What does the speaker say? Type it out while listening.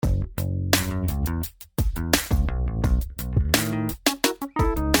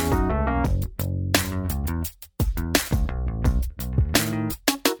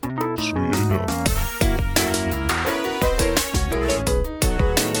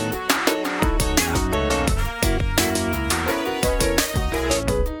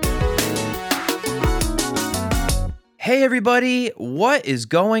Hey everybody, what is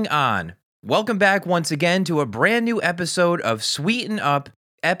going on? Welcome back once again to a brand new episode of Sweeten Up,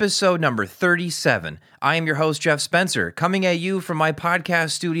 episode number 37. I am your host, Jeff Spencer, coming at you from my podcast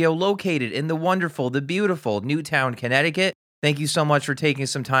studio located in the wonderful, the beautiful Newtown, Connecticut. Thank you so much for taking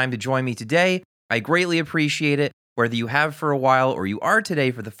some time to join me today. I greatly appreciate it. Whether you have for a while or you are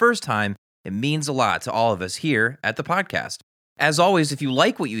today for the first time, it means a lot to all of us here at the podcast. As always, if you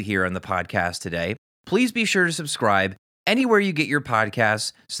like what you hear on the podcast today, please be sure to subscribe anywhere you get your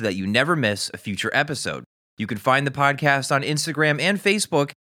podcasts so that you never miss a future episode. You can find the podcast on Instagram and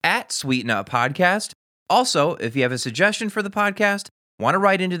Facebook at Sweeten Up Podcast. Also, if you have a suggestion for the podcast, want to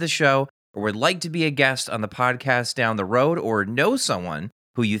write into the show, or would like to be a guest on the podcast down the road, or know someone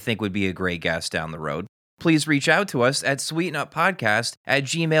who you think would be a great guest down the road, please reach out to us at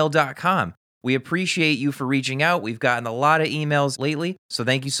sweetenuppodcast@gmail.com. We appreciate you for reaching out. We've gotten a lot of emails lately, so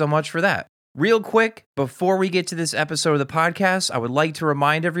thank you so much for that. Real quick, before we get to this episode of the podcast, I would like to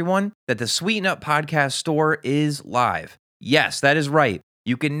remind everyone that the Sweeten Up Podcast store is live. Yes, that is right.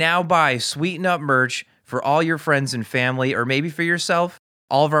 You can now buy Sweeten Up merch for all your friends and family, or maybe for yourself.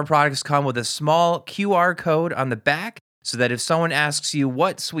 All of our products come with a small QR code on the back, so that if someone asks you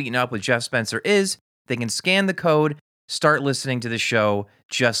what Sweeten Up with Jeff Spencer is, they can scan the code, start listening to the show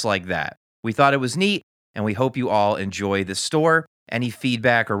just like that. We thought it was neat, and we hope you all enjoy the store. Any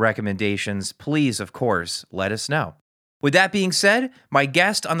feedback or recommendations, please, of course, let us know. With that being said, my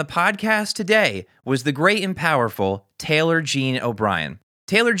guest on the podcast today was the great and powerful Taylor Jean O'Brien.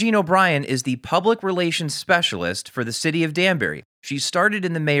 Taylor Jean O'Brien is the public relations specialist for the city of Danbury. She started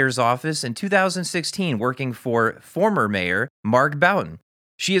in the mayor's office in 2016, working for former mayor Mark Boughton.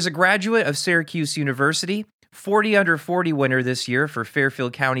 She is a graduate of Syracuse University, 40 Under 40 winner this year for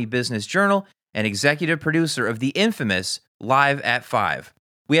Fairfield County Business Journal, and executive producer of the infamous Live at 5.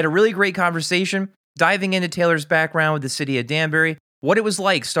 We had a really great conversation, diving into Taylor's background with the city of Danbury, what it was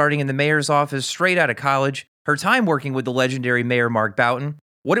like starting in the mayor's office straight out of college, her time working with the legendary Mayor Mark Boughton,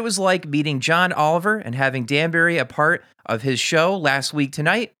 what it was like meeting John Oliver and having Danbury a part of his show Last Week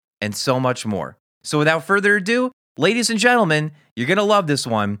Tonight, and so much more. So without further ado, ladies and gentlemen, you're going to love this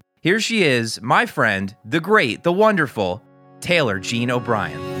one. Here she is, my friend, the great, the wonderful, Taylor Jean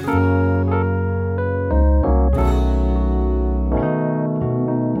O'Brien.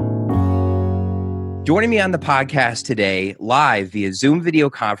 Joining me on the podcast today, live via Zoom video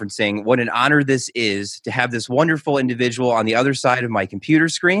conferencing, what an honor this is to have this wonderful individual on the other side of my computer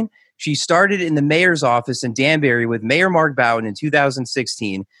screen. She started in the mayor's office in Danbury with Mayor Mark Boughton in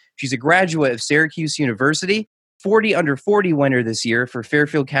 2016. She's a graduate of Syracuse University, 40 Under 40 winner this year for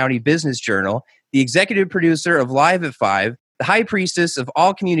Fairfield County Business Journal, the executive producer of Live at 5, the high priestess of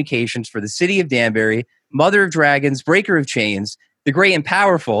all communications for the city of Danbury, mother of dragons, breaker of chains, the great and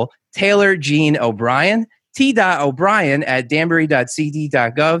powerful Taylor Jean O'Brien, t.o'brien at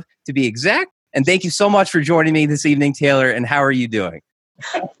danbury.cd.gov to be exact. And thank you so much for joining me this evening, Taylor. And how are you doing?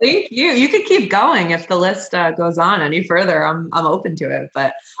 Thank you. You could keep going if the list goes on any further. I'm open to it,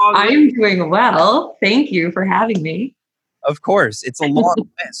 but I'm doing well. Thank you for having me. Of course. It's a long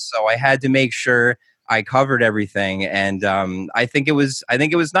list, so I had to make sure I covered everything. And I think it was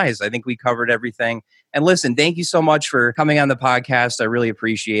nice. I think we covered everything. And listen, thank you so much for coming on the podcast. I really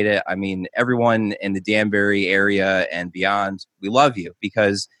appreciate it. I mean, everyone in the Danbury area and beyond, we love you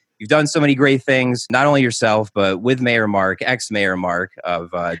because you've done so many great things, not only yourself, but with Mayor Mark, ex-Mayor Mark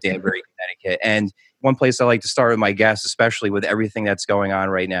of Danbury, Connecticut. And one place I like to start with my guests, especially with everything that's going on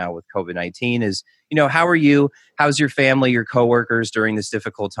right now with COVID-19 is, how are you? How's your family, your coworkers during this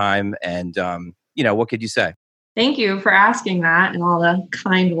difficult time? And, what could you say? Thank you for asking that and all the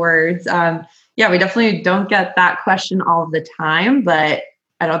kind words. Yeah, we definitely don't get that question all the time, but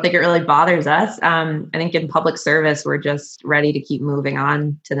I don't think it really bothers us. I think in public service, we're just ready to keep moving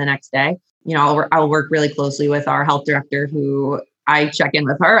on to the next day. I'll work really closely with our health director, who I check in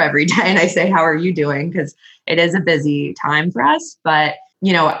with her every day and I say, how are you doing? Because it is a busy time for us. But,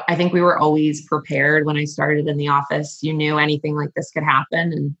 I think we were always prepared when I started in the office. You knew anything like this could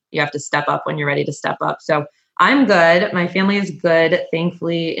happen and you have to step up when you're ready to step up. So I'm good. My family is good,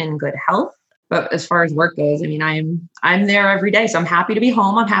 thankfully in good health. But as far as work goes, I mean, I'm there every day. So I'm happy to be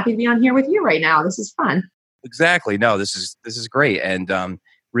home. I'm happy to be on here with you right now. This is fun. Exactly. No, this is great. And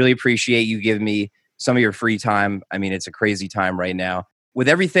really appreciate you giving me some of your free time. I mean, it's a crazy time right now. With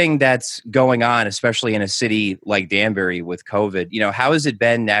everything that's going on, especially in a city like Danbury with COVID, how has it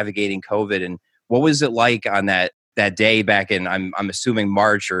been navigating COVID? And what was it like on that day back in, I'm assuming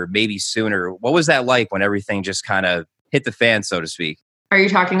March or maybe sooner? What was that like when everything just kind of hit the fan, so to speak? Are you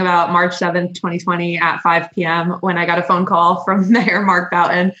talking about March 7th, 2020 at 5 p.m. when I got a phone call from Mayor Mark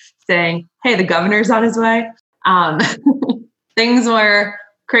Boughton saying, hey, the governor's on his way? Um, things were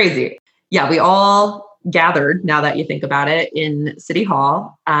crazy. Yeah, we all gathered, now that you think about it, in City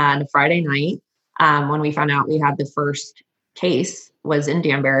Hall on a Friday night when we found out we had the first case was in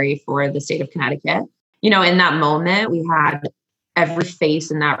Danbury for the state of Connecticut. In that moment, we had every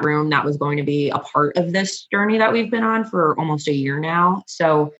face in that room that was going to be a part of this journey that we've been on for almost a year now.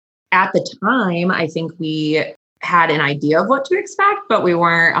 So at the time, I think we had an idea of what to expect, but we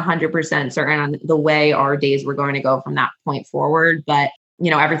weren't 100% certain on the way our days were going to go from that point forward. But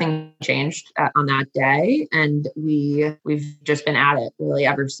everything changed on that day, and we've just been at it really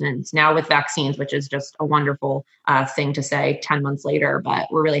ever since. Now with vaccines, which is just a wonderful thing to say 10 months later, but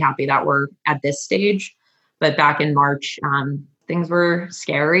we're really happy that we're at this stage. But back in March, things were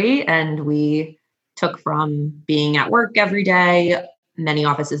scary, and we took from being at work every day. Many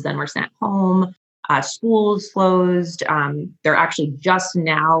offices then were sent home. Schools closed. They're actually just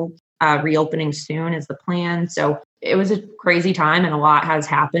now reopening soon is the plan. So it was a crazy time, and a lot has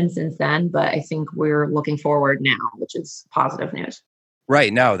happened since then. But I think we're looking forward now, which is positive news.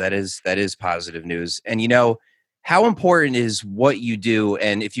 Right. No, that is positive news. And how important is what you do?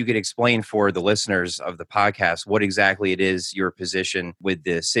 And if you could explain for the listeners of the podcast what exactly it is your position with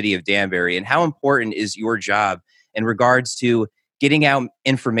the city of Danbury, and how important is your job in regards to getting out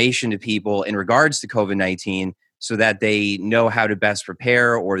information to people in regards to COVID-19 so that they know how to best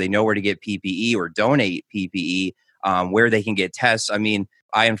prepare, or they know where to get PPE or donate PPE, where they can get tests. I mean,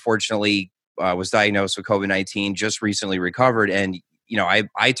 I unfortunately was diagnosed with COVID-19, just recently recovered. And,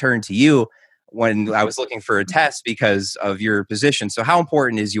 I turned to you when I was looking for a test because of your position. So how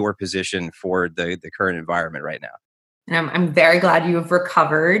important is your position for the current environment right now? And I'm very glad you have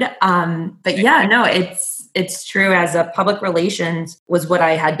recovered. But yeah, no, it's true. As a public relations was what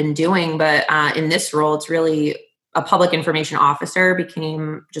I had been doing. But in this role, it's really a public information officer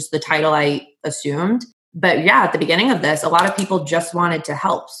became just the title I assumed. But yeah, at the beginning of this, a lot of people just wanted to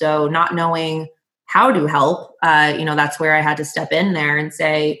help. So not knowing how to help, that's where I had to step in there and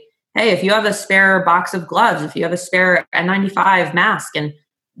say, hey, if you have a spare box of gloves, if you have a spare N95 mask, and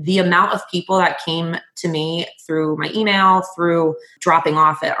the amount of people that came to me through my email, through dropping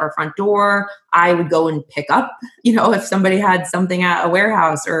off at our front door, I would go and pick up, if somebody had something at a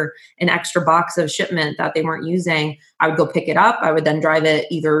warehouse or an extra box of shipment that they weren't using, I would go pick it up. I would then drive it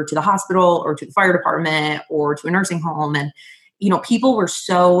either to the hospital or to the fire department or to a nursing home. And, people were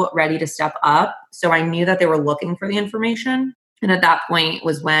so ready to step up. So I knew that they were looking for the information. And at that point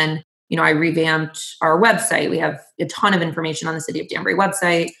was when I revamped our website. We have a ton of information on the City of Danbury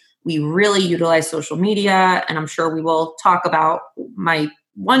website. We really utilize social media, and I'm sure we will talk about my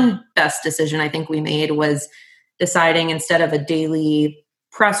one best decision I think we made was deciding, instead of a daily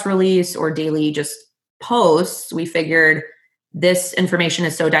press release or daily just posts, we figured this information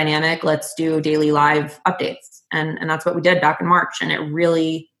is so dynamic. Let's do daily live updates. And that's what we did back in March. And it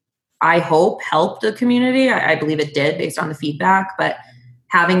really, I hope, helped the community. I believe it did based on the feedback, but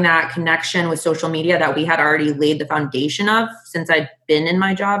having that connection with social media that we had already laid the foundation of since I'd been in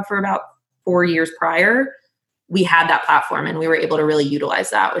my job for about 4 years prior, we had that platform and we were able to really utilize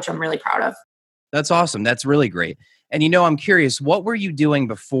that, which I'm really proud of. That's awesome. That's really great. And I'm curious, what were you doing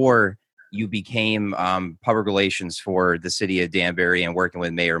before you became public relations for the city of Danbury and working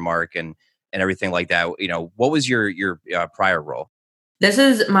with Mayor Mark and everything like that? What was your prior role? This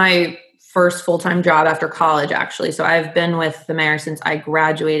is my first full-time job after college, actually. So I've been with the mayor since I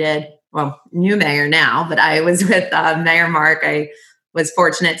graduated. Well, new mayor now, but I was with Mayor Mark. I was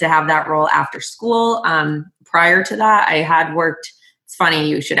fortunate to have that role after school. Prior to that, I had worked. It's funny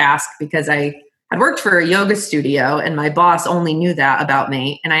you should ask, because I had worked for a yoga studio and my boss only knew that about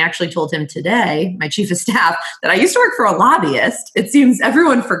me. And I actually told him today, my chief of staff, that I used to work for a lobbyist. It seems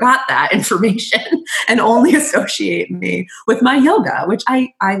everyone forgot that information and only associate me with my yoga, which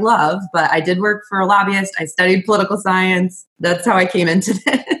I love, but I did work for a lobbyist. I studied political science. That's how I came into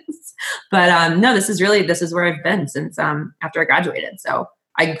this. But no, this is where I've been since after I graduated. So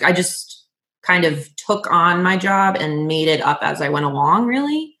I just kind of took on my job and made it up as I went along,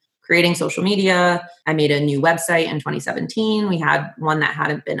 really. Creating social media. I made a new website in 2017. We had one that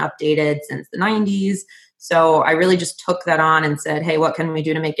hadn't been updated since the 90s. So I really just took that on and said, hey, what can we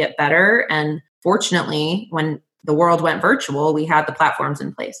do to make it better? And fortunately, when the world went virtual, we had the platforms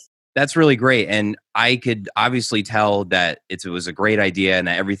in place. That's really great. And I could obviously tell that it was a great idea and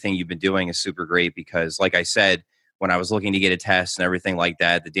that everything you've been doing is super great because, like I said, when I was looking to get a test and everything like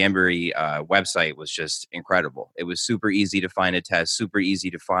that, the Danbury website was just incredible. It was super easy to find a test, super easy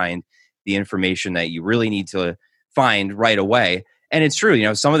to find the information that you really need to find right away. And it's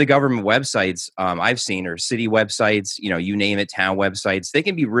true, some of the government websites I've seen or city websites, you name it, town websites, they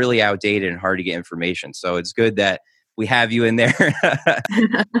can be really outdated and hard to get information. So it's good that we have you in there.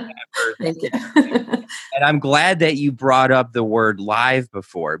 Thank you. And I'm glad that you brought up the word live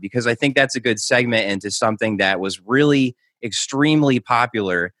before, because I think that's a good segment into something that was really extremely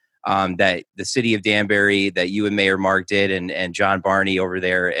popular, that the city of Danbury, that you and Mayor Mark did, and John Barney over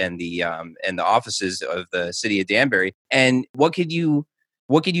there, and the offices of the city of Danbury. And what could you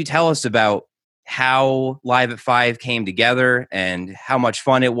tell us about how Live at 5 came together and how much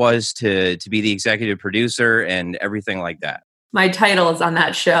fun it was to be the executive producer and everything like that? My titles on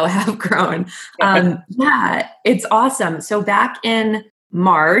that show have grown. Yeah, it's awesome. So back in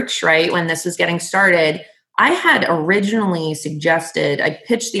March, right, when this was getting started, I had originally suggested, I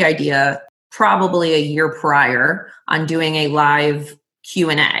pitched the idea probably a year prior on doing a live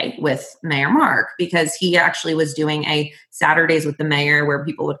Q&A with Mayor Mark, because he actually was doing a Saturdays with the mayor where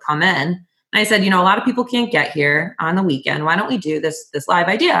people would come in. And I said, a lot of people can't get here on the weekend. Why don't we do this live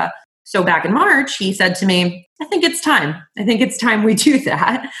idea? So back in March, he said to me, I think it's time. I think it's time we do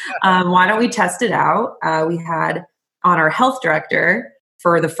that. Why don't we test it out? We had on our health director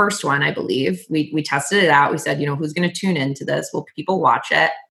for the first one, I believe, we tested it out. We said, who's going to tune into this? Will people watch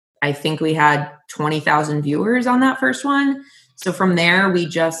it? I think we had 20,000 viewers on that first one. So from there, we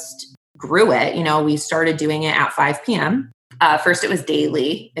just grew it. We started doing it at 5 p.m. First, it was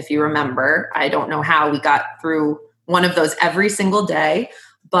daily, if you remember. I don't know how we got through one of those every single day,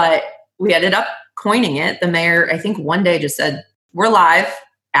 but we ended up coining it. The mayor, I think one day just said, we're live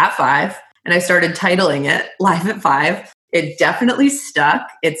at 5. And I started titling it Live at 5. It definitely stuck.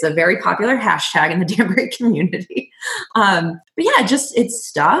 It's a very popular hashtag in the Danbury community. But yeah, it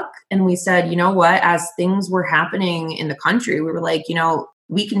stuck. And we said, you know what, as things were happening in the country, we were like,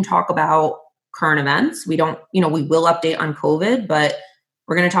 we can talk about current events. We don't, we will update on COVID, but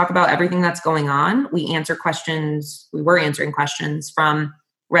we're going to talk about everything that's going on. We answer questions. We were answering questions from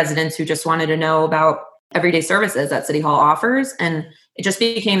residents who just wanted to know about everyday services that City Hall offers. And it just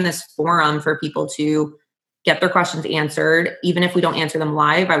became this forum for people to get their questions answered. Even if we don't answer them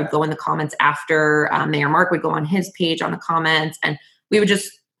live, I would go in the comments after. Mayor Mark would go on his page on the comments, and we would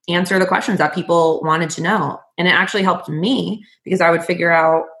just answer the questions that people wanted to know. And it actually helped me, because I would figure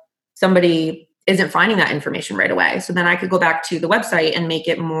out somebody isn't finding that information right away. So then I could go back to the website and make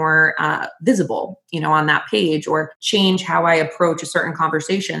it more visible, on that page, or change how I approach a certain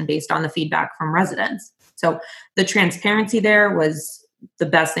conversation based on the feedback from residents. So the transparency there was the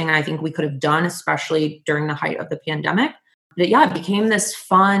best thing I think we could have done, especially during the height of the pandemic. But yeah, it became this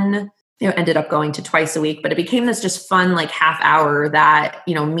fun, ended up going to twice a week, but it became this just fun, half hour that,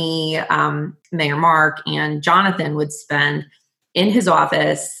 me, Mayor Mark, and Jonathan would spend in his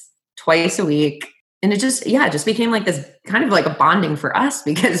office twice a week. And it just became this kind of a bonding for us,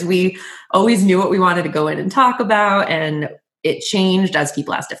 because we always knew what we wanted to go in and talk about. And it changed as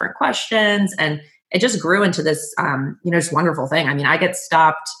people asked different questions. And it just grew into this, just wonderful thing. I mean, I got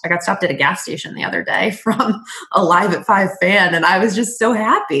stopped at a gas station the other day from a Live at 5 fan. And I was just so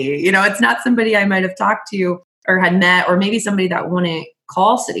happy. It's not somebody I might've talked to or had met, or maybe somebody that wouldn't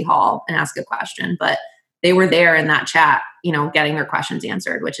call City Hall and ask a question, but they were there in that chat, getting their questions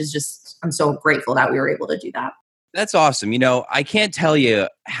answered, which is just, I'm so grateful that we were able to do that. That's awesome. I can't tell you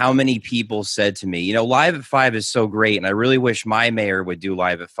how many people said to me, Live at 5 is so great. And I really wish my mayor would do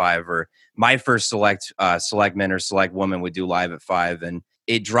Live at 5, or my first selectman or select woman would do Live at 5. And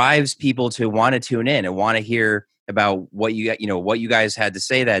it drives people to want to tune in and want to hear about what you guys had to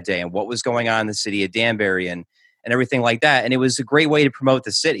say that day and what was going on in the city of Danbury and everything like that. And it was a great way to promote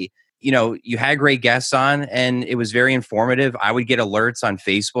the city. You had great guests on, and it was very informative. I would get alerts on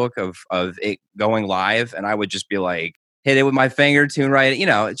Facebook of it going live, and I would just be like, hit it with my finger, tune right.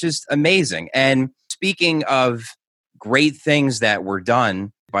 It's just amazing. And speaking of great things that were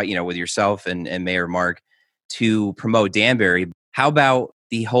done by, with yourself and Mayor Mark to promote Danbury, how about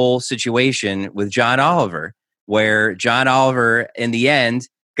the whole situation with John Oliver, where John Oliver in the end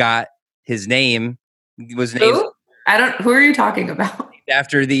got his name, was named. Who are you talking about?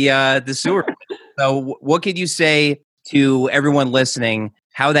 After the sewer. So what could you say to everyone listening,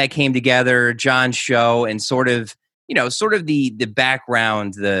 how that came together, John's show, and sort of the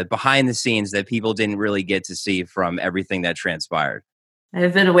background, the behind the scenes that people didn't really get to see from everything that transpired?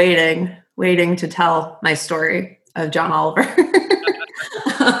 I've been waiting to tell my story of John Oliver.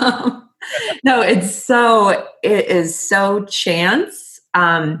 No, it is so chance.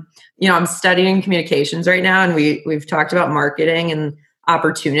 I'm studying communications right now, and we've talked about marketing and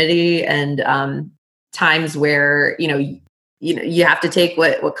opportunity and times where you have to take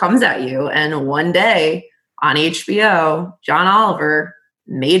what comes at you. And one day on HBO, John Oliver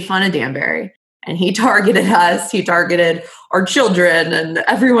made fun of Danbury, and he targeted us. He targeted our children and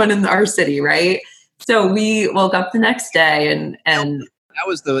everyone in our city, right? So we woke up the next day and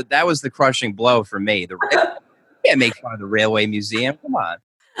that was the crushing blow for me. You can't make fun of the Railway Museum. Come on.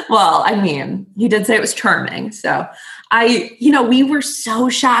 Well, I mean, he did say it was charming. So we were so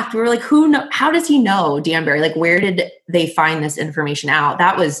shocked. We were like, how does he know Danbury? Like, where did they find this information out?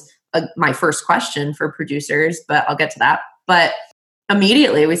 That was my first question for producers, but I'll get to that. But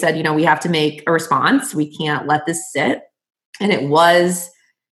immediately we said, we have to make a response. We can't let this sit. And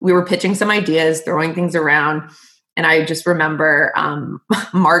we were pitching some ideas, throwing things around. And I just remember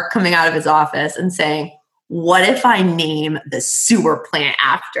Mark coming out of his office and saying, what if I name the sewer plant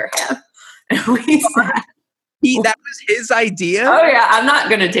after him? And we said, that was his idea? Oh yeah, I'm not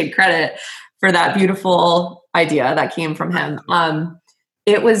going to take credit for that beautiful idea that came from him.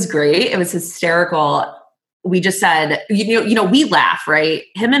 It was great. It was hysterical. We just said, we laugh, right?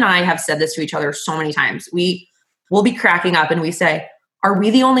 Him and I have said this to each other so many times. We'll be cracking up and we say, are we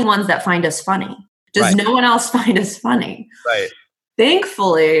the only ones that find us funny? Does no one else find us funny? Right.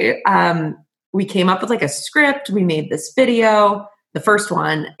 Thankfully, we came up with like a script. We made this video, the first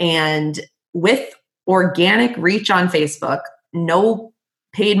one, and with organic reach on Facebook, no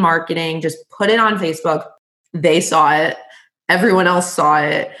paid marketing, just put it on Facebook. They saw it. Everyone else saw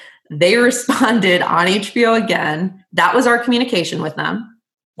it. They responded on HBO again. That was our communication with them.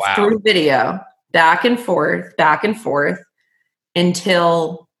 Wow. Through video, back and forth,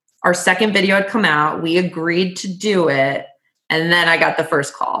 until our second video had come out. We agreed to do it. And then I got the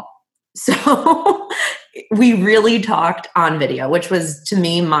first call. So we really talked on video, which was to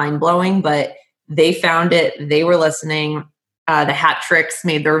me mind-blowing, but they found it. They were listening. The Hat Tricks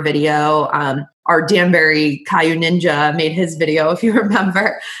made their video. Our Danbury Caillou Ninja made his video, if you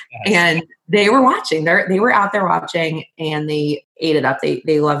remember. Yes. And they were watching. They were out there watching, and they ate it up.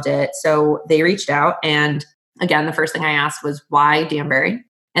 They loved it. So they reached out. And again, the first thing I asked was, why Danbury?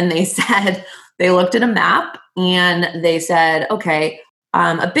 And they said, they looked at a map and they said, okay,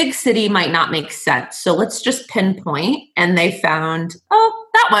 a big city might not make sense. So let's just pinpoint. And they found,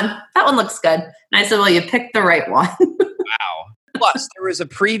 that one looks good. And I said, well, you picked the right one. Wow. Plus, there was a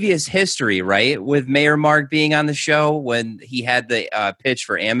previous history, right? With Mayor Mark being on the show when he had the pitch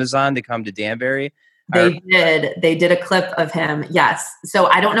for Amazon to come to Danbury. They did a clip of him. Yes. So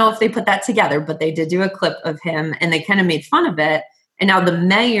I don't know if they put that together, but they did do a clip of him and they kind of made fun of it. And now the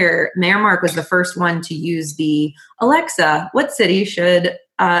Mayor Mark was the first one to use the Alexa, what city should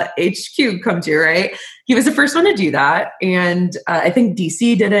HQ come to, right? He was the first one to do that. And I think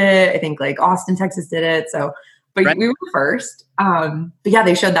DC did it. I think like Austin, Texas did it. So, but we were first. But yeah,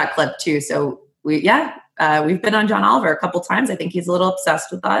 they showed that clip too. So we've been on John Oliver a couple times. I think he's a little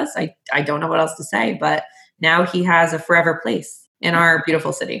obsessed with us. I don't know what else to say, but now he has a forever place in our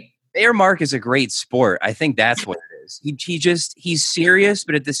beautiful city. Mayor Mark is a great sport. I think that's what it is. He's serious,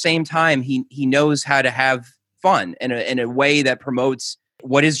 but at the same time, he knows how to have fun in a way that promotes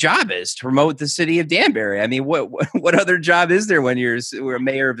what his job is, to promote the city of Danbury. I mean, what other job is there when you're a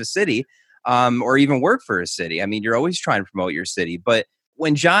mayor of a city, or even work for a city? I mean, you're always trying to promote your city. But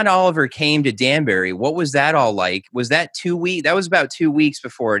when John Oliver came to Danbury, what was that all like? Was that 2 weeks? That was about 2 weeks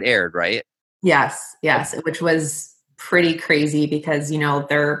before it aired, right? Yes, which was pretty crazy because,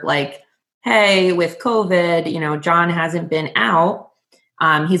 they're like, hey, with COVID, John hasn't been out.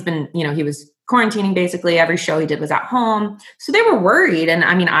 He's been, he was quarantining basically. Every show he did was at home. So they were worried. And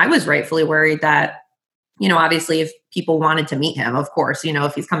I mean, I was rightfully worried that, obviously if people wanted to meet him, of course,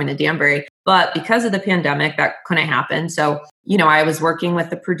 if he's coming to Danbury, but because of the pandemic, that couldn't happen. So, I was working with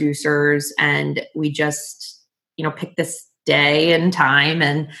the producers and we just, picked this day and time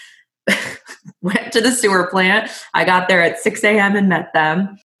and went to the sewer plant. I got there at 6 a.m. and met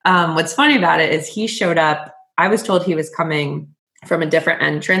them. What's funny about it is he showed up. I was told he was coming from a different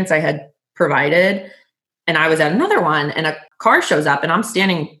entrance I had provided. And I was at another one and a car shows up and I'm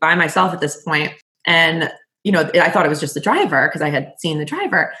standing by myself at this point. And, I thought it was just the driver because I had seen the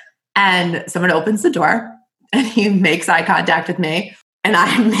driver. And someone opens the door and he makes eye contact with me. And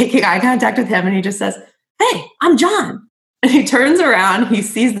I'm making eye contact with him. And he just says, hey, I'm John. And he turns around, he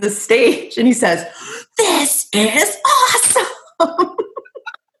sees the stage and he says, this is awesome.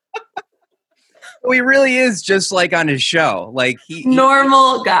 Well, he really is just like on his show. Like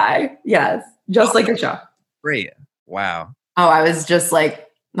normal guy. Yes. Just like a show. Great. Wow. Oh, I was just like,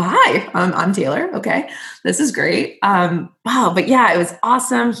 hi, I'm Taylor. Okay. This is great. Wow. But yeah, it was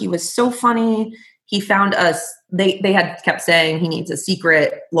awesome. He was so funny. He found us. They had kept saying he needs a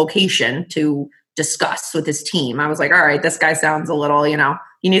secret location to discuss with his team. I was like, all right, this guy sounds a little,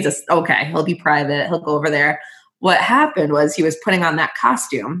 he needs okay, he'll be private. He'll go over there. What happened was he was putting on that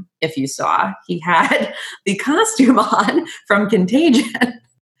costume. If you saw, he had the costume on from Contagion.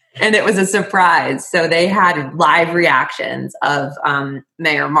 And it was a surprise. So they had live reactions of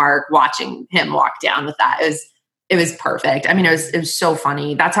Mayor Mark watching him walk down with that. It was perfect. I mean, it was so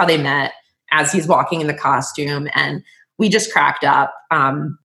funny. That's how they met, as he's walking in the costume, and we just cracked up.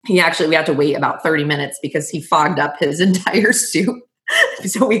 We had to wait about 30 minutes because he fogged up his entire suit.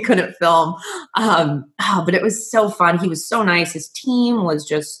 So we couldn't film. But it was so fun. He was so nice. His team was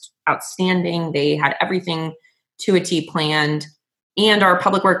just outstanding. They had everything to a T planned. And our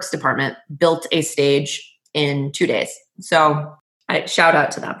public works department built a stage in 2 days. So I shout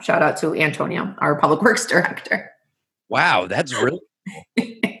out to them. Shout out to Antonio, our public works director. Wow, that's really cool.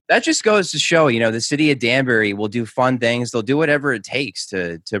 That just goes to show, the city of Danbury will do fun things. They'll do whatever it takes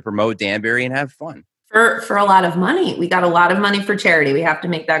to promote Danbury and have fun. For a lot of money. We got a lot of money for charity. We have to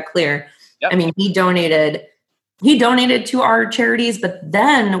make that clear. Yep. I mean, he donated to our charities, but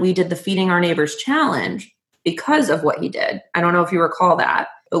then we did the Feeding Our Neighbors Challenge because of what he did. I don't know if you recall that,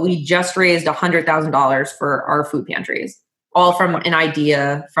 but we just raised $100,000 for our food pantries, all from an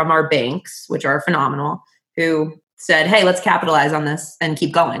idea from our banks, which are phenomenal, who said, hey, let's capitalize on this and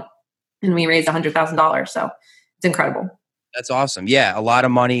keep going. And we raised $100,000. So it's incredible. That's awesome. Yeah, a lot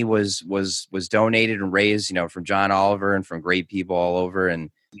of money was donated and raised, from John Oliver and from great people all over. And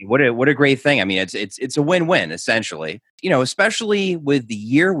what a great thing. I mean, it's a win-win essentially. Especially with the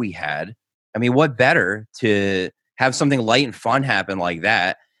year we had. I mean, what better to have something light and fun happen like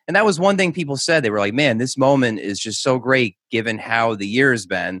that? And that was one thing people said. They were like, man, this moment is just so great given how the year has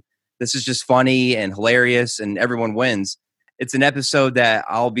been. This is just funny and hilarious and everyone wins. It's an episode that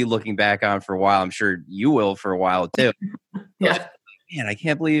I'll be looking back on for a while. I'm sure you will for a while too. Yeah. Man, I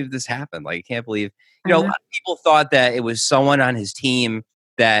can't believe this happened. Like, I can't believe, a lot of people thought that it was someone on his team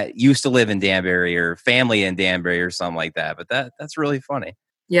that used to live in Danbury or family in Danbury or something like that. But that's really funny.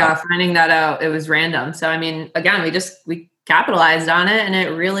 Yeah, finding that out, it was random. So, I mean, again, we capitalized on it and it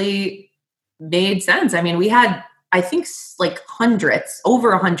really made sense. I mean, we had, I think, like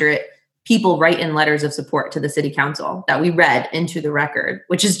over 100 people write in letters of support to the city council that we read into the record,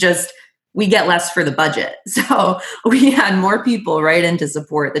 which is just, we get less for the budget. So we had more people write in to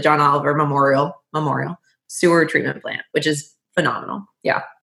support the John Oliver Memorial Sewer Treatment Plant, which is phenomenal. Yeah.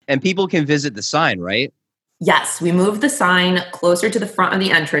 And people can visit the sign, right? Yes, we moved the sign closer to the front of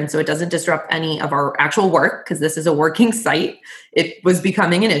the entrance so it doesn't disrupt any of our actual work because this is a working site. It was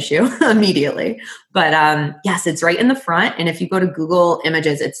becoming an issue immediately. But yes, it's right in the front. And if you go to Google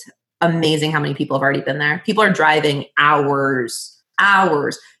Images, it's amazing how many people have already been there. People are driving hours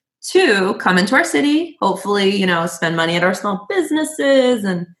to come into our city, hopefully, spend money at our small businesses.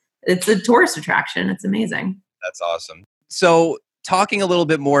 And it's a tourist attraction. It's amazing. That's awesome. So talking a little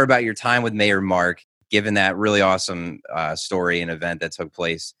bit more about your time with Mayor Mark, given that really awesome story and event that took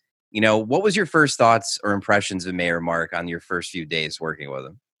place, what was your first thoughts or impressions of Mayor Mark on your first few days working with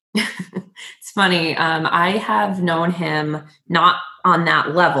him? It's funny. I have known him not on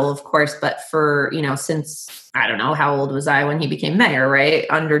that level, of course, but for, since I don't know, how old was I when he became mayor, right?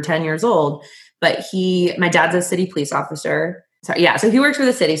 Under 10 years old. But my dad's a city police officer. So yeah, so he works for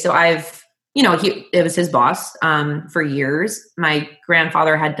the city. So it was his boss for years. My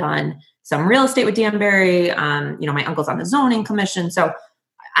grandfather had done some real estate with Danbury. My uncle's on the zoning commission. So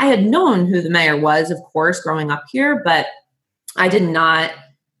I had known who the mayor was, of course, growing up here, but I did not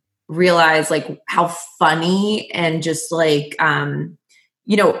realize how funny and just he's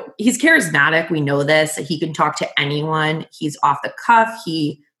charismatic. We know this. He can talk to anyone. He's off the cuff.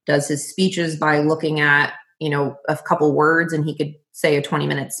 He does his speeches by looking at, a couple words and he could say a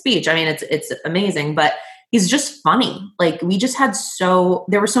 20-minute speech. I mean, it's amazing, but he's just funny. There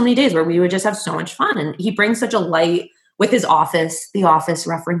were so many days where we would just have so much fun, and he brings such a light with his the office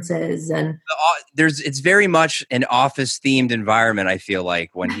references, and it's very much an office themed environment. I feel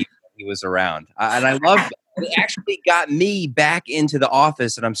like when he was around, and I love that. It actually got me back into The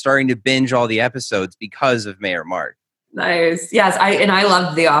Office, and I'm starting to binge all the episodes because of Mayor Mark. Nice. Yes. I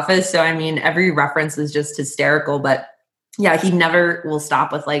loved The Office. So, I mean, every reference is just hysterical, but yeah, he never will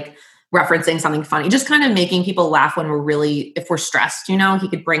stop with referencing something funny, just kind of making people laugh when if we're stressed, he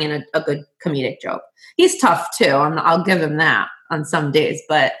could bring in a good comedic joke. He's tough too. I'll give him that on some days,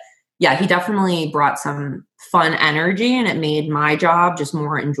 but yeah, he definitely brought some fun energy and it made my job just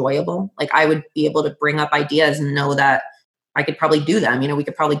more enjoyable. I would be able to bring up ideas and know that I could probably do them. We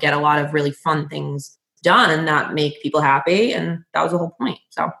could probably get a lot of really fun things done that make people happy. And that was the whole point.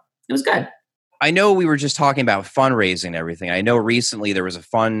 So it was good. I know we were just talking about fundraising and everything. I know recently there was a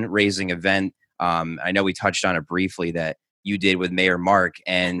fundraising event. I know we touched on it briefly that you did with Mayor Mark.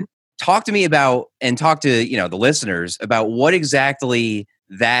 And talk to me about, and talk to, the listeners about what exactly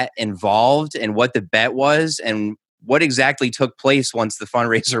that involved and what the bet was and what exactly took place once the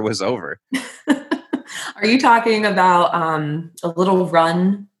fundraiser was over. Are you talking about a little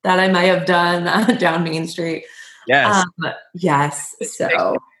run that I might have done down Main Street? Yes. Yes.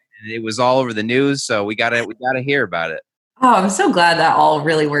 So it was all over the news. So we gotta hear about it. Oh, I'm so glad that all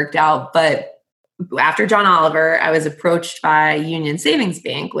really worked out. But after John Oliver, I was approached by Union Savings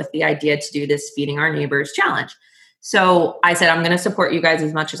Bank with the idea to do this Feeding Our Neighbors challenge. So I said, I'm going to support you guys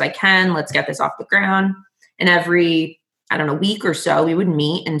as much as I can. Let's get this off the ground. And every, week or so, we would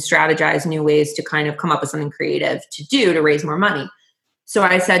meet and strategize new ways to kind of come up with something creative to do to raise more money. So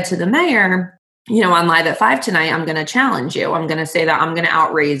I said to the mayor, on Live at 5 tonight, I'm going to challenge you. I'm going to say that I'm going to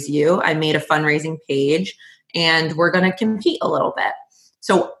outraise you. I made a fundraising page and we're going to compete a little bit.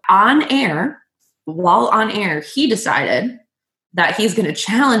 So while on air, he decided that he's going to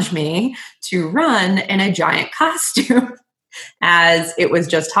challenge me to run in a giant costume as it was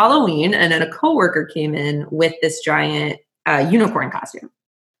just Halloween. And then a coworker came in with this giant unicorn costume.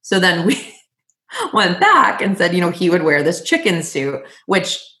 So then we went back and said, he would wear this chicken suit,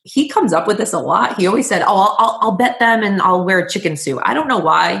 which he comes up with this a lot. He always said, I'll bet them and I'll wear a chicken suit. I don't know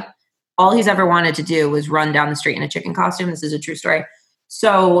why. All he's ever wanted to do was run down the street in a chicken costume. This is a true story.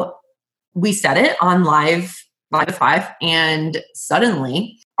 So we said it on live at 5, and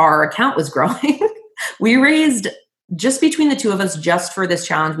suddenly our account was growing. We raised, just between the two of us, just for this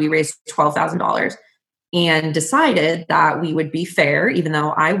challenge, we raised $12,000 and decided that we would be fair, even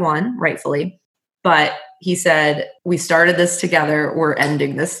though I won rightfully. But he said, we started this together. We're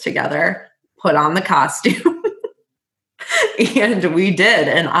ending this together. Put on the costume. And we did.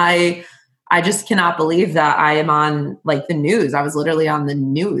 And I just cannot believe that I am on the news. I was literally on the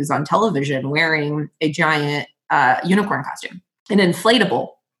news on television wearing a giant unicorn costume, an inflatable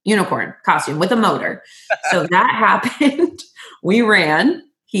unicorn costume with a motor. So that happened. We ran.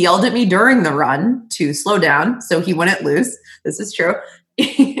 He yelled at me during the run to slow down so he wouldn't lose. This is true.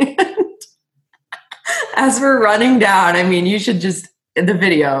 And as we're running down, you should just, the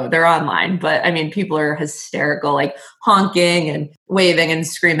video, they're online, but people are hysterical, honking and waving and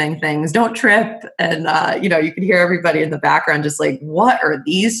screaming things, don't trip. And, you could hear everybody in the background just what are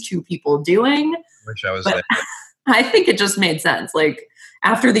these two people doing? Wish I was there. I think it just made sense.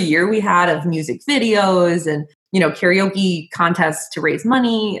 After the year we had of music videos and, karaoke contests to raise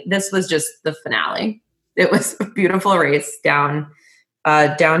money, this was just the finale. It was a beautiful race down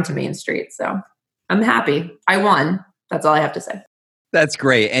to Main Street. So I'm happy. I won. That's all I have to say. That's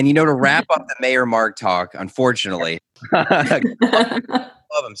great. And, to wrap up the Mayor Mark talk, unfortunately, I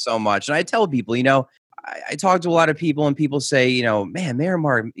love him so much. And I tell people, I talk to a lot of people and people say, man, Mayor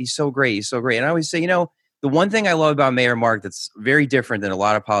Mark, he's so great. He's so great. And I always say, the one thing I love about Mayor Mark that's very different than a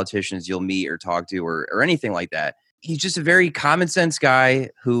lot of politicians you'll meet or talk to or anything like that. He's just a very common sense guy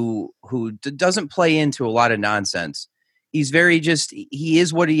who doesn't play into a lot of nonsense. He's very he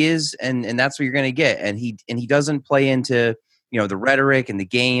is what he is. And that's what you're going to get. And he doesn't play into, the rhetoric and the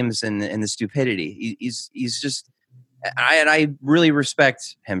games and the stupidity. He's just, I really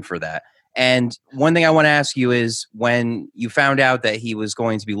respect him for that. And one thing I want to ask you is, when you found out that he was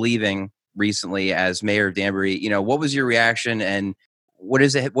going to be leaving recently as mayor of Danbury, what was your reaction, and what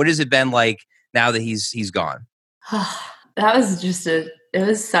has it been like now that he's gone? That was it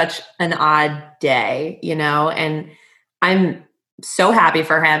was such an odd day, and I'm so happy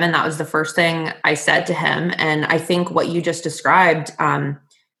for him. And that was the first thing I said to him. And I think what you just described,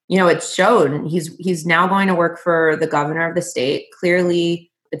 it's shown. He's now going to work for the governor of the state.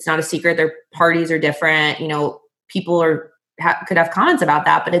 Clearly, it's not a secret. Their parties are different. People could have comments about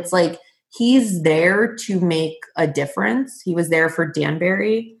that, but it's he's there to make a difference. He was there for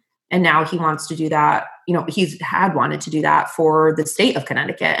Danbury, and now he wants to do that. He's wanted to do that for the state of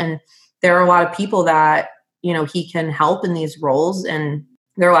Connecticut. And there are a lot of people that, he can help in these roles. And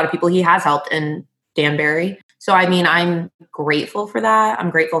there are a lot of people he has helped in Danbury. So, I'm grateful for that.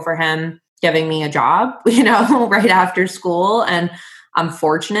 I'm grateful for him giving me a job, right after school. And I'm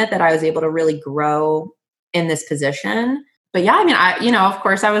fortunate that I was able to really grow in this position. But yeah, of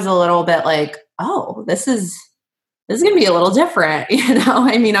course I was a little bit oh, this is going to be a little different.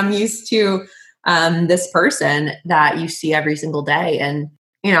 I'm used to this person that you see every single day. And,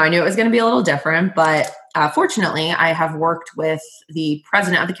 I knew it was going to be a little different, but fortunately I have worked with the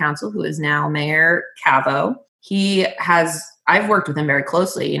president of the council, who is now Mayor Cavo. I've worked with him very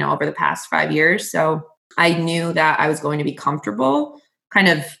closely, over the past 5 years. So I knew that I was going to be comfortable kind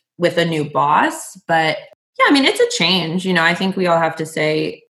of with a new boss, but yeah, it's a change. I think we all have to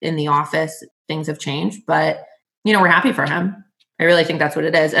say in the office, things have changed, but we're happy for him. I really think that's what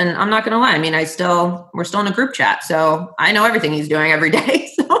it is. And I'm not going to lie. I mean, we're still in a group chat. So I know everything he's doing every day.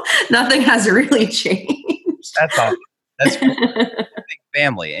 So nothing has really changed. That's awesome. That's cool. Big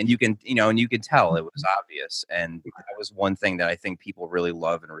family. And you can tell it was obvious. And that was one thing that I think people really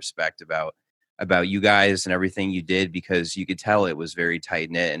love and respect about you guys and everything you did, because you could tell it was very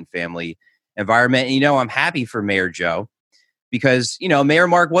tight knit and family environment. And, I'm happy for Mayor Joe, because, Mayor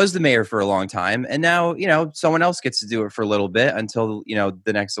Mark was the mayor for a long time. And now, someone else gets to do it for a little bit until,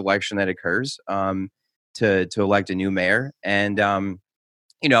 the next election that occurs to elect a new mayor. And,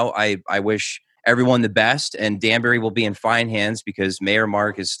 I wish everyone the best, and Danbury will be in fine hands because Mayor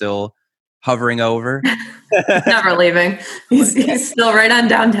Mark is still hovering over. Never leaving. He's still right on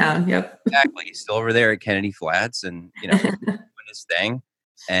downtown. Yep. Exactly. He's still over there at Kennedy Flats and, doing his thing.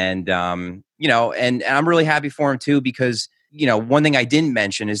 And, and I'm really happy for him too, because, one thing I didn't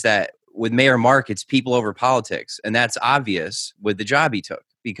mention is that with Mayor Mark, it's people over politics. And that's obvious with the job he took,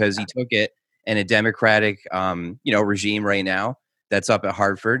 because he took it in a Democratic, regime right now that's up at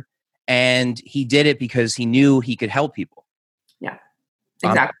Hartford. And he did it because he knew he could help people. Yeah,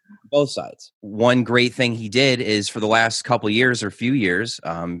 exactly. Both sides. One great thing he did is, for the last couple of years or few years,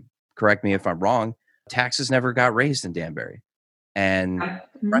 correct me if I'm wrong, taxes never got raised in Danbury. And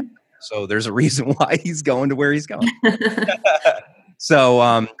right, so there's a reason why he's going to where he's going.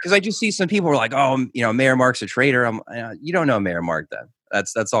 So, because I just see some people are like, oh, Mayor Mark's a traitor. You don't know Mayor Mark then.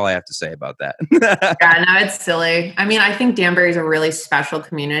 That's all I have to say about that. Yeah, no, it's silly. I mean, I think Danbury is a really special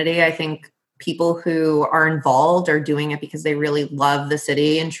community. I think people who are involved are doing it because they really love the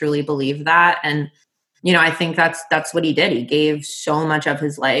city and truly believe that. And, I think that's what he did. He gave so much of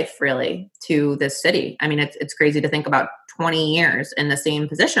his life really to this city. I mean, it's crazy to think about 20 years in the same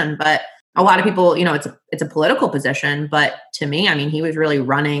position, but a lot of people, it's a political position, but to me, I mean, he was really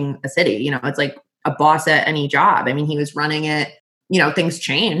running a city. It's like a boss at any job. I mean, he was running it. Things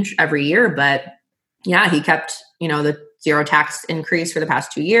change every year, but yeah, he kept, the zero tax increase for the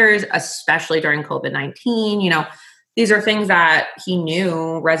past 2 years, especially during COVID-19. These are things that he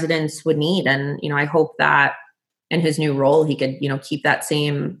knew residents would need. And, I hope that in his new role, he could, keep that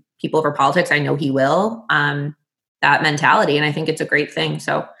same people over politics. I know he will, that mentality. And I think it's a great thing.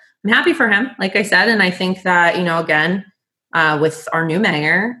 So I'm happy for him, like I said. And I think that, again, with our new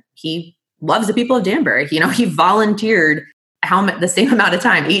mayor, he loves the people of Danbury. He volunteered the same amount of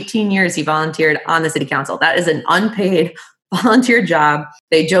time, 18 years he volunteered on the city council. That is an unpaid volunteer job.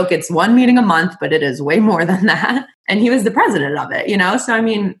 They joke it's one meeting a month, but it is way more than that. And he was the president of it, So, I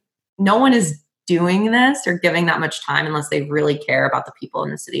mean, no one is doing this or giving that much time unless they really care about the people in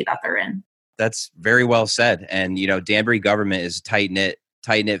the city that they're in. That's very well said. And, Danbury government is a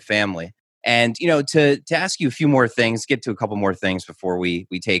tight-knit family. And, to ask you a few more things, get to a couple more things before we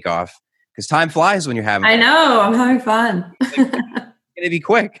take off, because time flies when you're having fun. I know, I'm having fun. It's going to be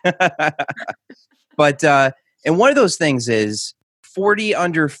quick. But, and one of those things is 40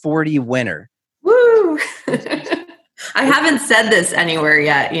 under 40 winner. Woo! I haven't said this anywhere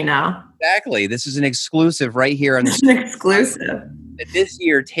yet, Exactly. This is an exclusive right here on the An exclusive. This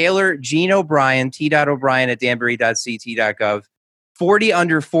year, Taylor Jean O'Brien, T.O'Brien at danbury.ct.gov, 40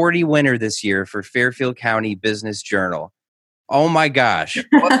 under 40 winner this year for Fairfield County Business Journal. Oh my gosh.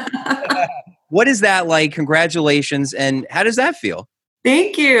 What is that like? Congratulations. And how does that feel?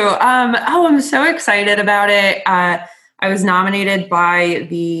 Thank you. I'm so excited about it. I was nominated by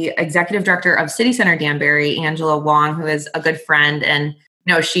the executive director of City Center Danbury, Angela Wong, who is a good friend. And,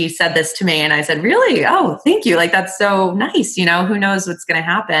 she said this to me and I said, really? Oh, thank you. Like, that's so nice. Who knows what's going to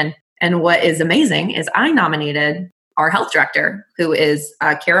happen. And what is amazing is I nominated our health director, who is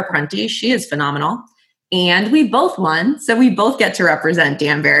Kara Prunty. She is phenomenal. And we both won. So we both get to represent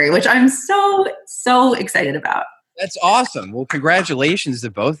Danbury, which I'm so, so excited about. That's awesome. Well, congratulations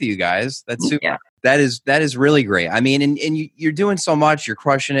to both of you guys. That's super. Yeah. That is really great. I mean, and you're doing so much. You're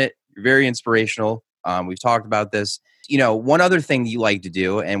crushing it. You're very inspirational. We've talked about this. One other thing that you like to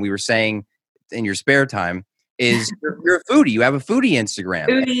do, and we were saying in your spare time, is you're a foodie. You have a foodie Instagram.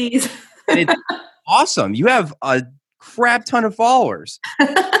 Foodies. And it's awesome. You have a crap ton of followers.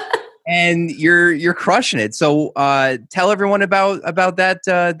 And you're crushing it. So tell everyone about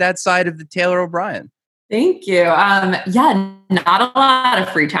that side of the Taylor O'Brien. Thank you. Yeah, not a lot of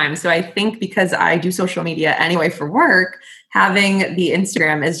free time. So I think because I do social media anyway for work, having the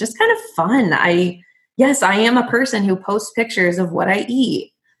Instagram is just kind of fun. Yes, I am a person who posts pictures of what I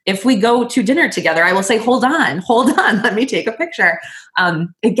eat. If we go to dinner together, I will say, hold on, let me take a picture.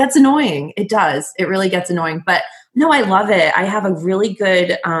 It gets annoying. It does. It really gets annoying. But no, I love it. I have a really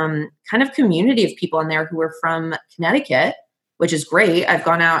good kind of community of people in there who are from Connecticut, which is great. I've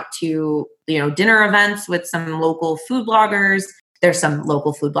gone out to, dinner events with some local food bloggers. There's some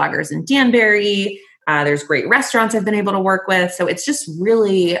local food bloggers in Danbury. There's great restaurants I've been able to work with. So it's just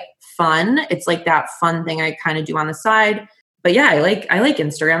really fun. It's like that fun thing I kind of do on the side. But yeah, I like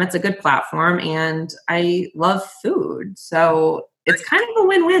Instagram. It's a good platform and I love food. So it's kind of a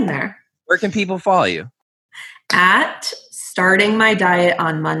win-win there. Where can people follow you? At Starting My Diet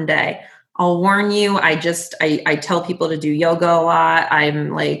on Monday. I'll warn you, I tell people to do yoga a lot.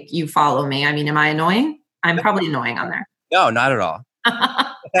 I'm like, you follow me. I mean, am I annoying? I'm probably annoying on there. No, not at all.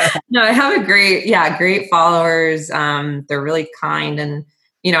 No, I have great followers. They're really kind and,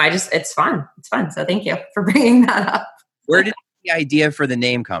 it's fun. It's fun. So thank you for bringing that up. Where did the idea for the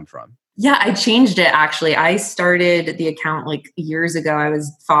name come from? Yeah, I changed it actually. I started the account like years ago. I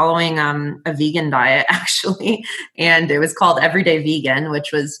was following a vegan diet actually, and it was called Everyday Vegan,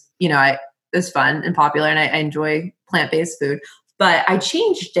 which was, it was fun and popular and I enjoy plant-based food. But I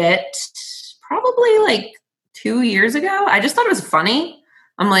changed it probably like 2 years ago. I just thought it was funny.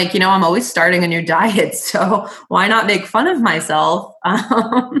 I'm like, I'm always starting a new diet, so why not make fun of myself?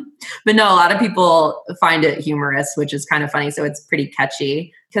 But no, a lot of people find it humorous, which is kind of funny. So it's pretty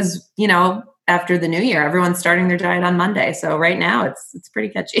catchy because, after the new year, everyone's starting their diet on Monday. So right now it's pretty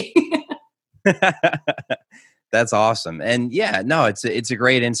catchy. That's awesome. And yeah, no, it's a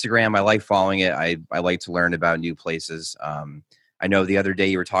great Instagram. I like following it. I like to learn about new places. I know the other day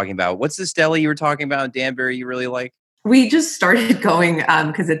you were talking about, what's this deli you were talking about in Danbury you really like? We just started going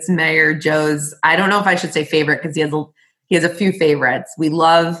because it's Mayor Joe's. I don't know if I should say favorite because he has a few favorites.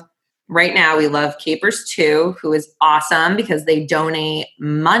 Right now we love Capers 2, who is awesome because they donate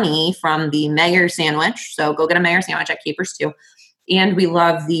money from the Mayor sandwich. So go get a Mayor sandwich at Capers 2. And we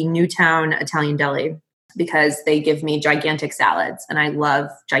love the Newtown Italian Deli because they give me gigantic salads. And I love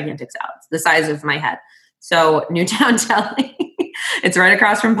gigantic salads, the size of my head. So Newtown Deli, it's right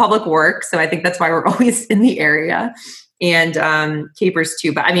across from Public Works. So I think that's why we're always in the area. And Capers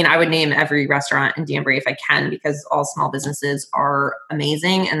too. But I mean, I would name every restaurant in Danbury if I can, because all small businesses are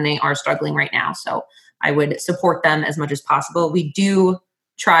amazing and they are struggling right now. So I would support them as much as possible. We do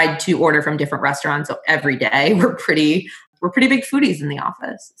try to order from different restaurants every day. We're pretty big foodies in the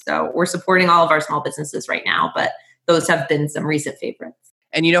office. So we're supporting all of our small businesses right now, but those have been some recent favorites.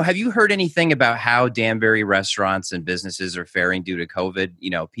 And, have you heard anything about how Danbury restaurants and businesses are faring due to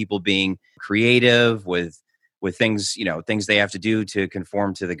COVID? People being creative with things, things they have to do to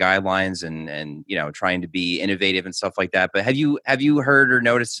conform to the guidelines and trying to be innovative and stuff like that. But have you heard or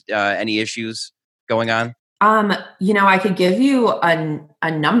noticed any issues going on? I could give you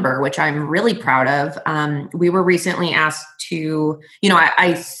a number, which I'm really proud of. We were recently asked to,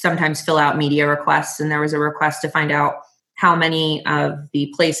 I sometimes fill out media requests, and there was a request to find out how many of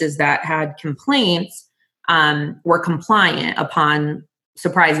the places that had complaints were compliant upon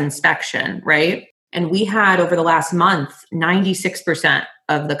surprise inspection, right? And we had, over the last month, 96%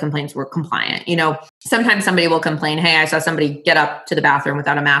 of the complaints were compliant. Sometimes somebody will complain, hey, I saw somebody get up to the bathroom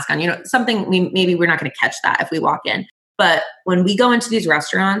without a mask on. Something maybe we're not going to catch that if we walk in. But when we go into these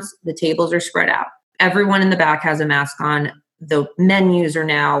restaurants, the tables are spread out. Everyone in the back has a mask on. The menus are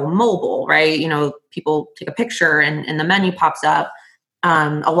now mobile, right? People take a picture and the menu pops up.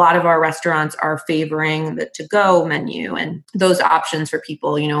 A lot of our restaurants are favoring the to-go menu and those options for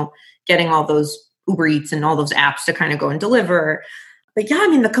people, getting all those Uber Eats and all those apps to kind of go and deliver. But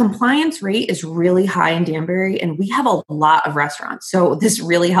yeah, the compliance rate is really high in Danbury and we have a lot of restaurants. So this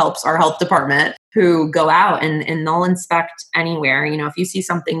really helps our health department who go out and they'll inspect anywhere. If you see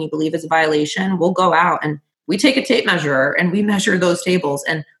something you believe is a violation, we'll go out and we take a tape measure and we measure those tables.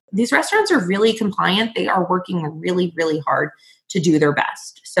 And these restaurants are really compliant. They are working really, really hard to do their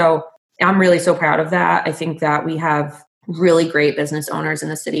best. So I'm really so proud of that. I think that we have really great business owners in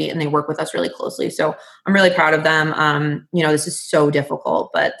the city and they work with us really closely. So I'm really proud of them. This is so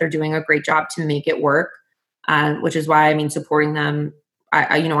difficult, but they're doing a great job to make it work, which is why, supporting them,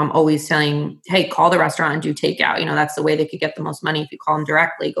 I'm always saying, hey, call the restaurant and do takeout. That's the way they could get the most money. If you call them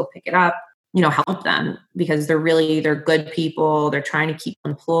directly, go pick it up, help them because they're good people. They're trying to keep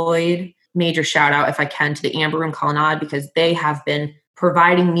employed. Major shout out, if I can, to the Amber Room Colonnade because they have been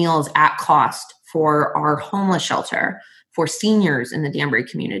providing meals at cost for our homeless shelter, for seniors in the Danbury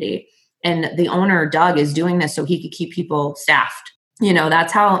community. And the owner, Doug, is doing this so he could keep people staffed.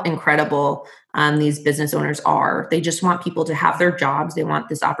 That's how incredible these business owners are. They just want people to have their jobs. They want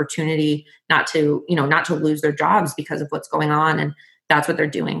this opportunity not to lose their jobs because of what's going on. And that's what they're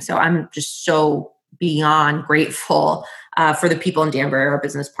doing. So I'm just so beyond grateful for the people in Danbury. Our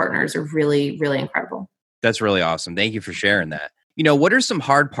business partners are really, really incredible. That's really awesome. Thank you for sharing that. What are some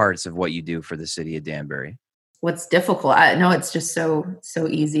hard parts of what you do for the city of Danbury? what's difficult. I know it's just so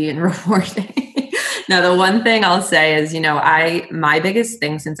easy and rewarding. Now, the one thing I'll say is, my biggest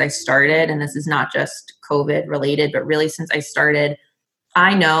thing since I started, and this is not just COVID related, but really since I started,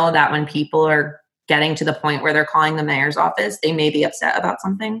 I know that when people are getting to the point where they're calling the mayor's office, they may be upset about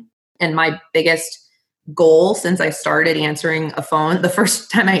something. And my biggest goal since I started answering a phone, the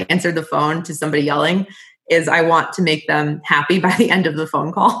first time I answered the phone to somebody yelling, is I want to make them happy by the end of the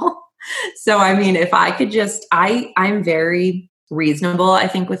phone call. So, I mean, if I could just, I'm very reasonable, I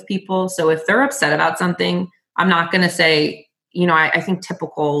think, with people. So if they're upset about something, I'm not going to say, I think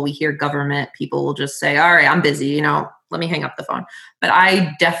typical, we hear government people will just say, all right, I'm busy, let me hang up the phone. But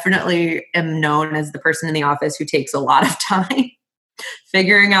I definitely am known as the person in the office who takes a lot of time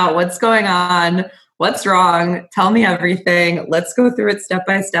figuring out what's going on, what's wrong, tell me everything. Let's go through it step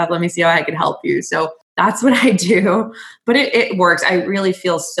by step. Let me see how I can help you. So that's what I do. But it works. I really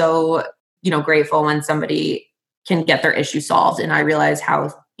feel so, grateful when somebody can get their issue solved. And I realize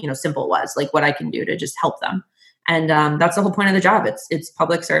how, simple it was, like what I can do to just help them. And that's the whole point of the job. It's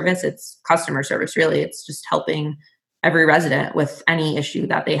public service. It's customer service, really. It's just helping every resident with any issue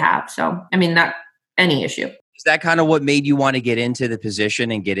that they have. So, I mean, that any issue. Is that kind of what made you want to get into the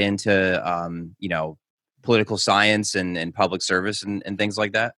position and get into, political science and public service and things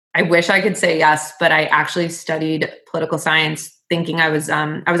like that? I wish I could say yes, but I actually studied political science thinking I was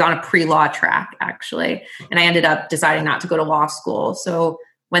on a pre-law track, actually. And I ended up deciding not to go to law school. So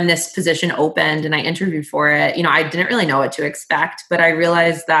when this position opened and I interviewed for it, I didn't really know what to expect, but I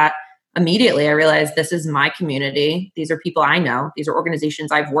realized this is my community. These are people I know. These are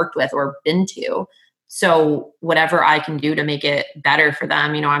organizations I've worked with or been to. So whatever I can do to make it better for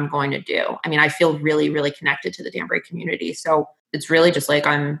them, I'm going to do. I mean, I feel really, really connected to the Danbury community. So it's really just like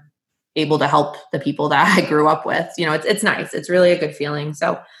I'm able to help the people that I grew up with. It's nice. It's really a good feeling.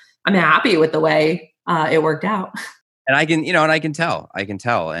 So I'm happy with the way it worked out. And I can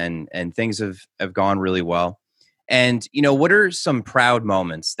tell, and things have gone really well. And, what are some proud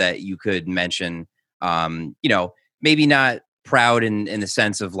moments that you could mention? Maybe not proud in the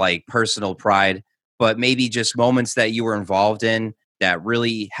sense of like personal pride, but maybe just moments that you were involved in that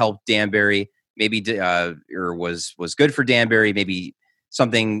really helped Danbury, maybe or was good for Danbury. Maybe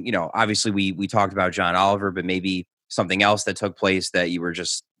something, obviously we talked about John Oliver, but maybe something else that took place that you were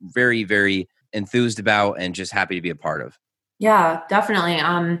just very, very enthused about and just happy to be a part of. Yeah, definitely.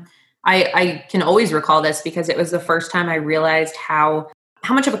 I can always recall this because it was the first time I realized how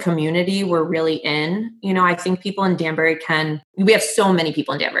much of a community we're really in. I think people in Danbury we have so many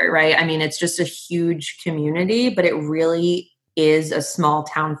people in Danbury, right? I mean, it's just a huge community, but it really is a small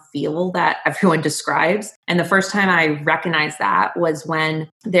town feel that everyone describes. And the first time I recognized that was when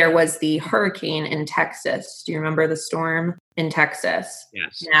there was the hurricane in Texas. Do you remember the storm in Texas?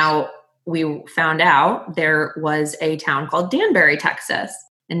 Yes. Now, we found out there was a town called Danbury, Texas.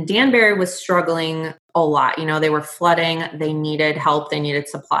 And Danbury was struggling a lot. They were flooding. They needed help. They needed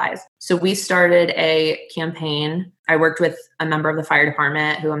supplies. So we started a campaign. I worked with a member of the fire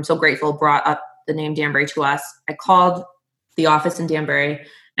department who I'm so grateful brought up the name Danbury to us. I called the office in Danbury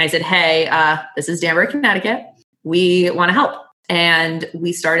and I said, hey, this is Danbury, Connecticut. We want to help. And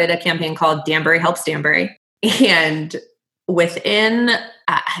we started a campaign called Danbury Helps Danbury. And within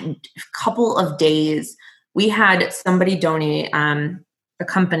a couple of days, we had somebody donate, a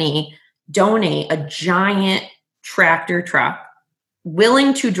company donate a giant tractor truck,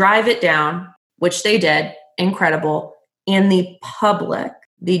 willing to drive it down, which they did, incredible. And the public,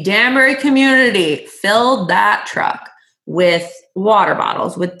 the Danbury community filled that truck with water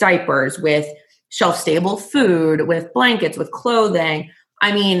bottles, with diapers, with shelf-stable food, with blankets, with clothing.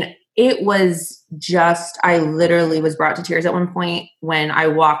 I mean, it was just, I literally was brought to tears at one point when I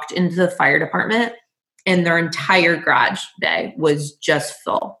walked into the fire department and their entire garage bay was just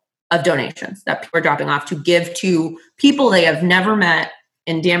full of donations that people are dropping off to give to people they have never met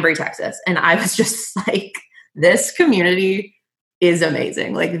in Danbury, Texas. And I was just like, this community is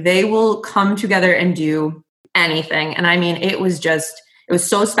amazing. Like they will come together and do anything. And I mean, it was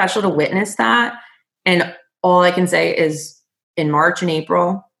so special to witness that. And all I can say is in March and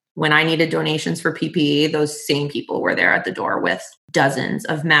April, when I needed donations for PPE, those same people were there at the door with dozens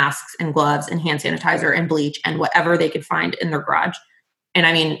of masks and gloves and hand sanitizer and bleach and whatever they could find in their garage. And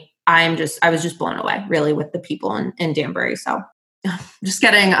I mean, I was just blown away really with the people in Danbury. So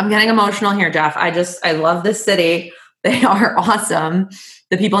I'm getting emotional here, Jeff. I love this city. They are awesome.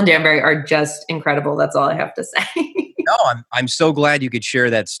 The people in Danbury are just incredible. That's all I have to say. No, I'm so glad you could share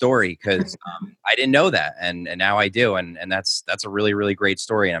that story because I didn't know that, and now I do, and that's a really, really great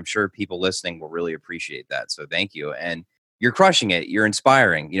story, and I'm sure people listening will really appreciate that. So thank you. And you're crushing it. You're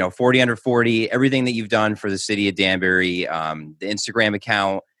inspiring. 40 under 40, everything that you've done for the city of Danbury, the Instagram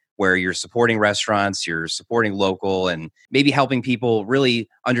account where you're supporting restaurants, you're supporting local, and maybe helping people really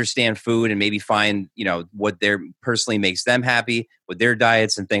understand food and maybe find, what their personally makes them happy with their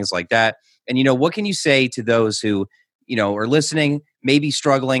diets and things like that. And, what can you say to those who, are listening, maybe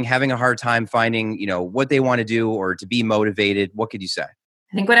struggling, having a hard time finding, what they want to do or to be motivated? What could you say?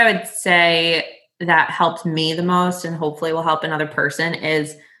 I think what I would say that helped me the most and hopefully will help another person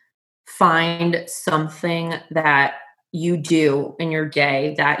is find something that you do in your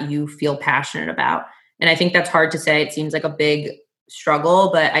day that you feel passionate about. And I think that's hard to say. It seems like a big struggle,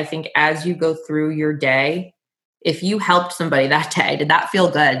 but I think as you go through your day, if you helped somebody that day, did that feel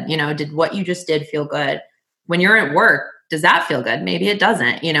good? Did what you just did feel good? When you're at work, does that feel good? Maybe it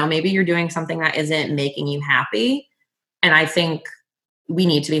doesn't. Maybe you're doing something that isn't making you happy. And I think we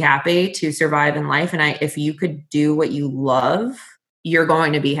need to be happy to survive in life. And if you could do what you love, you're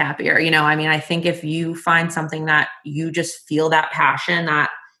going to be happier. I think if you find something that you just feel that passion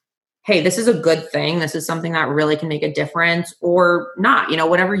that, hey, this is a good thing, this is something that really can make a difference, or not,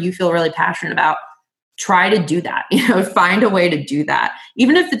 whatever you feel really passionate about, try to do that, find a way to do that.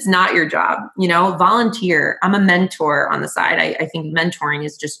 Even if it's not your job, volunteer. I'm a mentor on the side. I think mentoring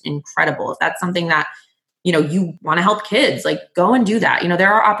is just incredible. If that's something that you want to help kids, like go and do that.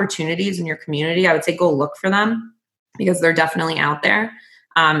 There are opportunities in your community. I would say go look for them because they're definitely out there.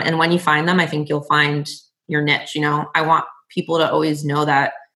 And when you find them, I think you'll find your niche. I want people to always know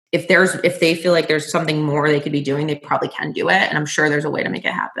that if they feel like there's something more they could be doing, they probably can do it. And I'm sure there's a way to make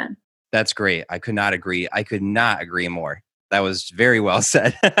it happen. That's great. I could not agree more. That was very well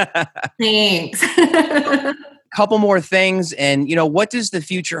said. Thanks. Couple more things. And, what does the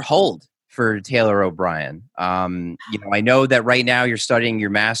future hold for Taylor O'Brien? I know that right now you're studying your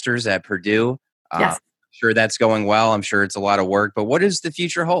master's at Purdue. Yes. I'm sure that's going well. I'm sure it's a lot of work, but what does the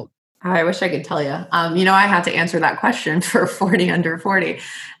future hold? I wish I could tell you. I had to answer that question for 40 under 40.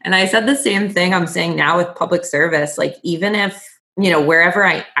 And I said the same thing I'm saying now with public service. Like, even if, wherever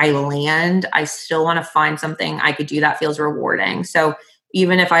I land, I still want to find something I could do that feels rewarding. So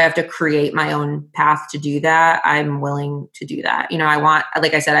even if I have to create my own path to do that, I'm willing to do that. I want,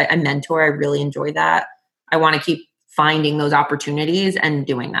 like I said, I mentor. I really enjoy that. I want to keep finding those opportunities and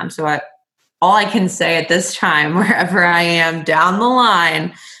doing them. So all I can say at this time, wherever I am down the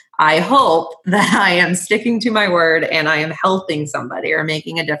line, I hope that I am sticking to my word and I am helping somebody or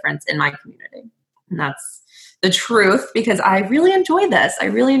making a difference in my community. And that's the truth, because I really enjoy this. I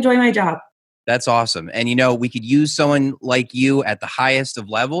really enjoy my job. That's awesome. And, we could use someone like you at the highest of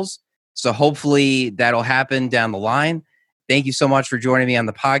levels. So hopefully that'll happen down the line. Thank you so much for joining me on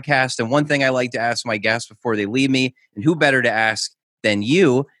the podcast. And one thing I like to ask my guests before they leave me, and who better to ask than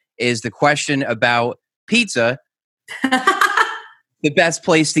you, is the question about pizza. The best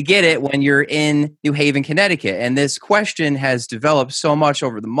place to get it when you're in New Haven, Connecticut. And this question has developed so much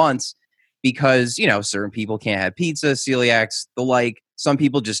over the months because, certain people can't have pizza, celiacs, the like. Some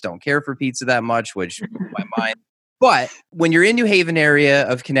people just don't care for pizza that much, which blew my mind. But when you're in New Haven area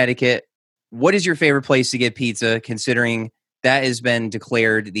of Connecticut, what is your favorite place to get pizza, considering that has been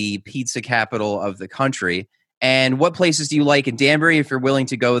declared the pizza capital of the country? And what places do you like in Danbury, if you're willing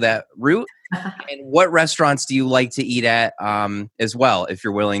to go that route? And what restaurants do you like to eat at as well, if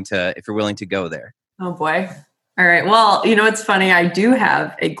you're willing to go there? Oh boy. All right. Well, it's funny. I do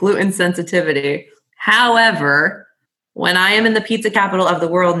have a gluten sensitivity. However, when I am in the pizza capital of the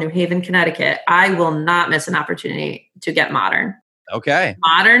world, New Haven, Connecticut, I will not miss an opportunity to get Modern. Okay.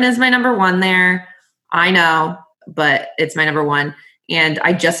 Modern is my number one there. I know, but it's my number one. And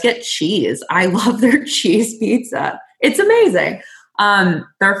I just get cheese. I love their cheese pizza. It's amazing.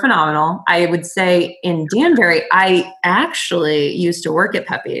 They're phenomenal. I would say in Danbury, I actually used to work at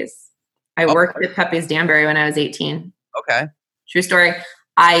Pepe's. I worked at Pepe's Danbury when I was 18. Okay. True story.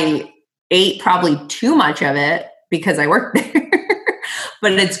 I ate probably too much of it because I worked there.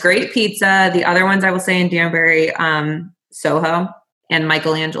 But it's great pizza. The other ones I will say in Danbury, Soho and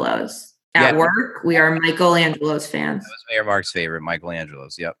Michelangelo's. At work, we are Michelangelo's fans. That was Mayor Mark's favorite,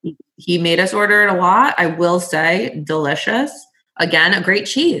 Michelangelo's. Yep. He made us order it a lot. I will say, delicious. Again, a great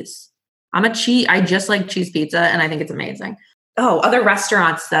cheese. I just like cheese pizza, and I think it's amazing. Oh, other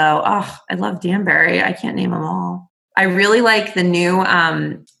restaurants, though. Oh, I love Danbury. I can't name them all. I really like the new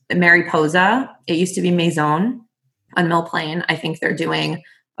Mariposa. It used to be Maison on Mill Plain. I think they're doing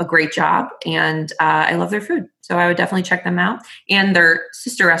a great job, and I love their food. So I would definitely check them out. And their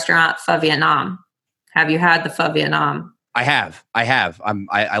sister restaurant, Pho Vietnam. Have you had the Pho Vietnam? I have.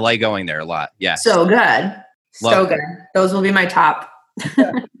 I like going there a lot. Yes. So good. So good. Those will be my top.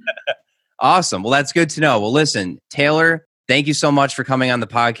 Awesome. Well, that's good to know. Well, listen, Taylor, thank you so much for coming on the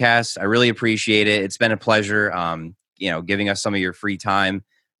podcast. I really appreciate it. It's been a pleasure, giving us some of your free time,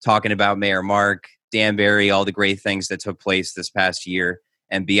 talking about Mayor Mark, Danbury, all the great things that took place this past year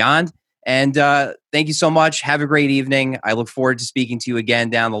and beyond. And thank you so much. Have a great evening. I look forward to speaking to you again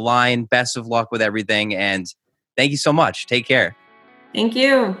down the line. Best of luck with everything. And thank you so much. Take care. Thank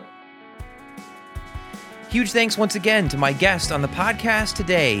you. Huge thanks once again to my guest on the podcast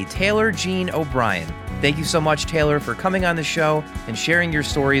today, Taylor Jean O'Brien. Thank you so much, Taylor, for coming on the show and sharing your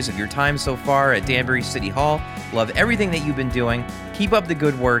stories of your time so far at Danbury City Hall. Love everything that you've been doing. Keep up the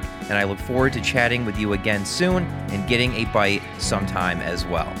good work, and I look forward to chatting with you again soon and getting a bite sometime as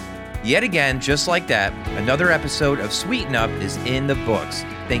well. Yet again, just like that, another episode of Sweeten Up is in the books.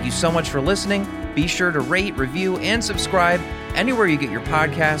 Thank you so much for listening. Be sure to rate, review, and subscribe anywhere you get your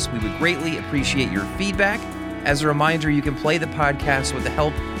podcasts. We would greatly appreciate your feedback. As a reminder, you can play the podcast with the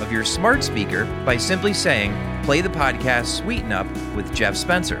help of your smart speaker by simply saying, "Play the podcast Sweeten Up with Jeff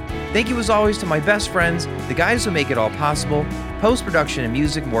Spencer." Thank you as always to my best friends, the guys who make it all possible, post-production and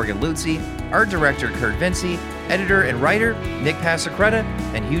music Morgan Lutzi, art director Kurt Vinci, editor and writer Nick Pasacreta,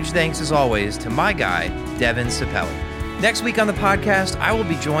 and huge thanks as always to my guy, Devin Sapelli. Next week on the podcast, I will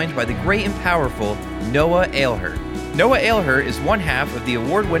be joined by the great and powerful Noah Ailher. Noah Ailher is one half of the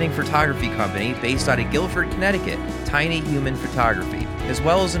award-winning photography company based out of Guilford, Connecticut, Tiny Human Photography, as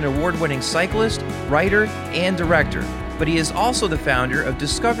well as an award-winning cyclist, writer, and director. But he is also the founder of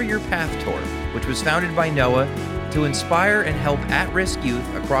Discover Your Path Tour, which was founded by Noah to inspire and help at-risk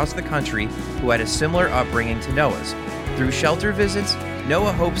youth across the country who had a similar upbringing to Noah's. Through shelter visits,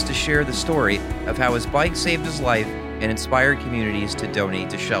 Noah hopes to share the story of how his bike saved his life and inspired communities to donate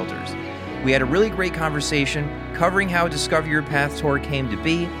to shelters. We had a really great conversation covering how Discover Your Path Tour came to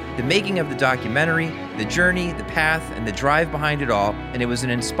be, the making of the documentary, the journey, the path, and the drive behind it all, and it was an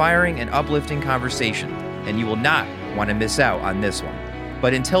inspiring and uplifting conversation, and you will not want to miss out on this one.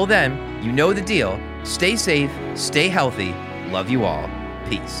 But until then, you know the deal. Stay safe, stay healthy, love you all.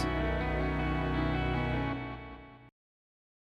 Peace.